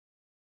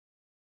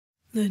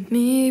Let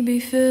me be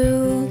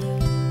filled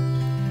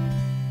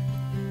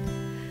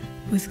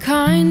with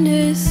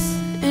kindness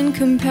and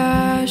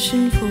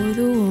compassion for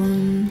the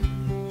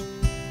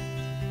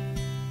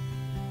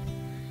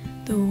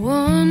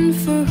one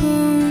for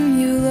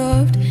whom you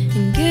loved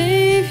and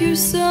gave your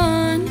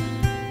Son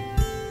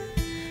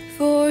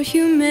for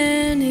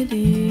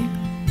humanity.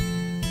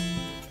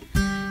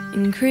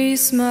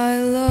 Increase my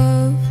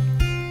love,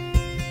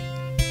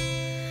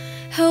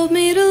 help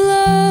me to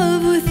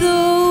love with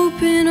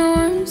open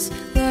arms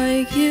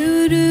like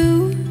you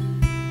do,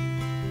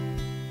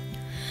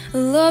 a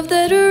love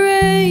that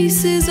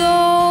erases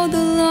all the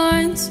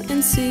lines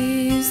and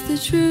sees the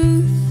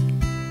truth.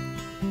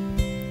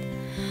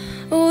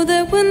 Oh,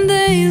 that when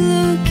they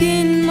look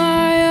in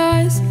my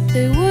eyes,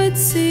 they would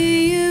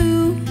see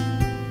you.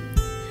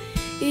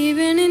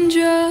 Even in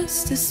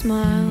just a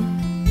smile,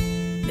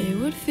 they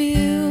would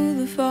feel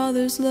the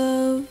Father's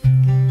love.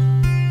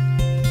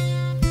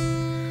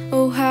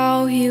 Oh,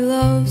 how He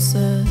loves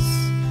us,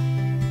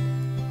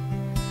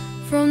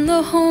 from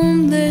the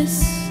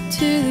homeless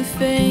to the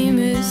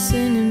famous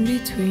and in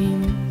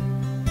between.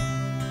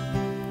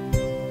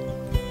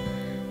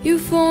 You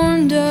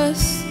formed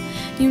us,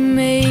 you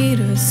made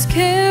us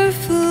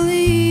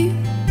carefully,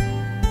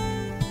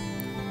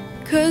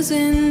 'cause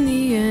in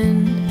the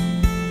end,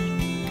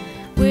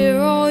 we're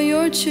all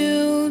your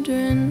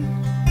children.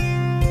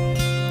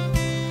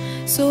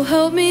 So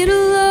help me to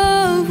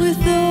love with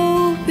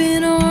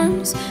open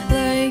arms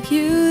like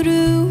you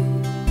do,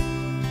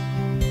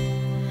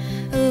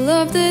 a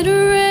love that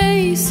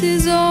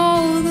erases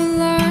all the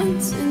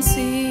lines and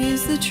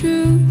sees the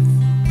truth.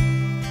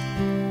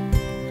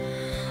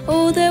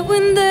 Oh, that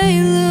when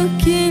they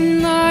look in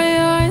my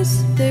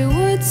eyes, they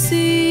would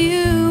see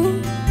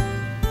you.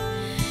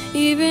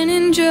 Even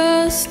in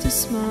just a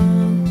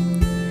smile,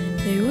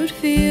 they would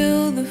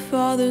feel the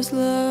Father's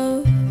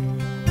love.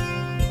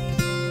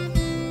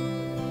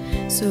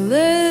 So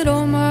let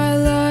all my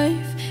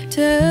life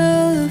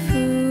tell of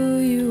who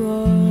you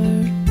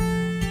are,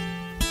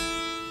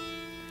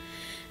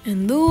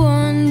 and the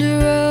wonder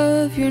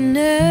of your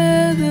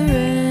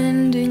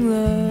never-ending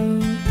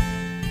love.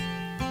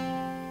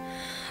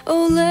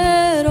 Oh,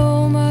 let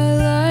all my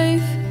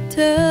life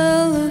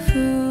tell of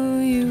who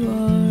you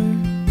are,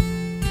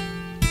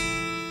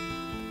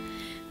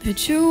 that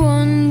you're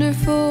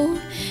wonderful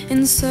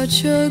and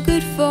such a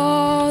good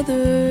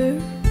Father.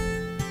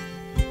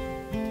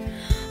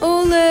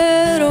 Oh,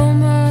 let all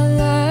my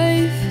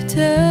life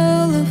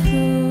tell of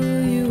who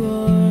you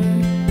are,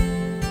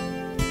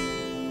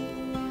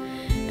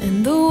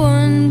 and the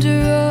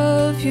wonder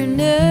of your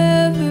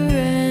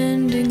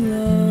never-ending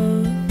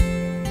love.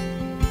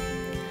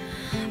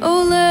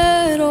 Oh,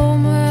 let all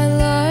my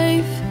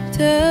life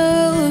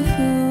tell of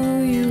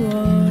who you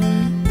are,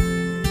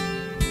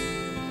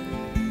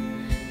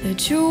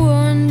 that you're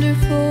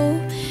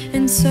wonderful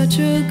and such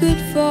a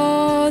good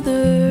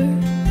Father.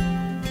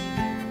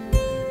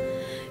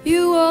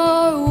 You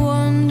are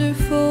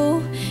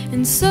wonderful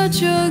and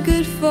such a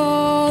good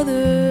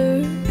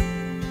Father.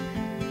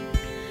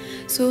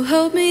 So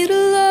help me to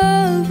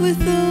love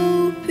with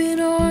open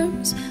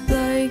arms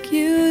like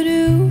you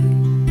do,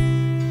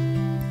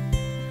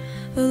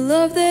 a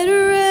love that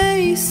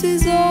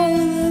erases all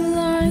the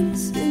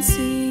lines and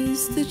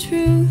sees the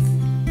truth.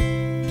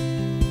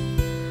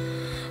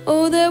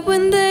 Oh, that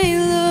when they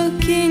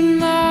look in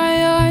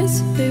my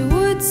eyes, they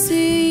would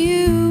see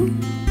you.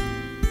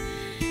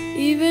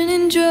 Even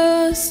in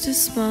just a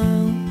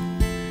smile,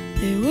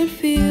 they would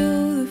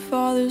feel the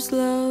Father's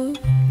love.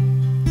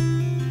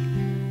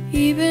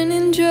 Even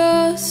in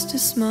just a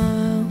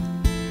smile,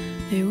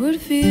 they would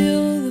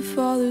feel the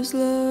Father's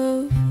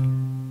love.